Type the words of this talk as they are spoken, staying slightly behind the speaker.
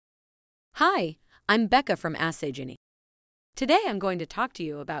Hi, I'm Becca from Assay Genie. Today I'm going to talk to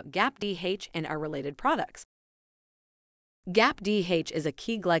you about GAPDH and our related products. GAPDH is a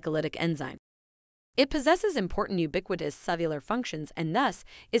key glycolytic enzyme. It possesses important ubiquitous cellular functions and thus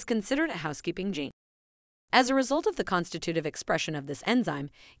is considered a housekeeping gene. As a result of the constitutive expression of this enzyme,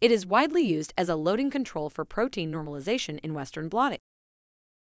 it is widely used as a loading control for protein normalization in Western blotting.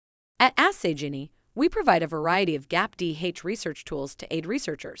 At Assay Genie, we provide a variety of GAPDH research tools to aid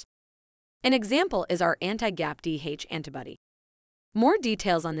researchers. An example is our anti-GAPDH antibody. More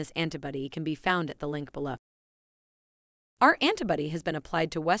details on this antibody can be found at the link below. Our antibody has been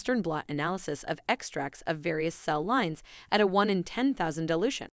applied to Western blot analysis of extracts of various cell lines at a 1 in 10,000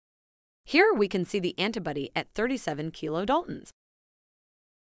 dilution. Here we can see the antibody at 37 kilodaltons.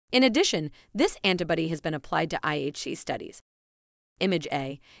 In addition, this antibody has been applied to IHC studies. Image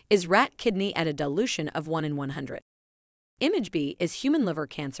A is rat kidney at a dilution of 1 in 100. Image B is human liver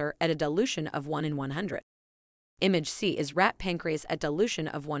cancer at a dilution of 1 in 100. Image C is rat pancreas at dilution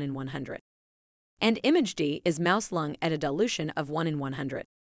of 1 in 100. And image D is mouse lung at a dilution of 1 in 100.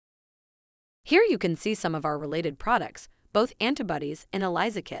 Here you can see some of our related products, both antibodies and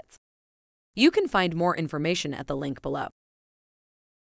ELISA kits. You can find more information at the link below.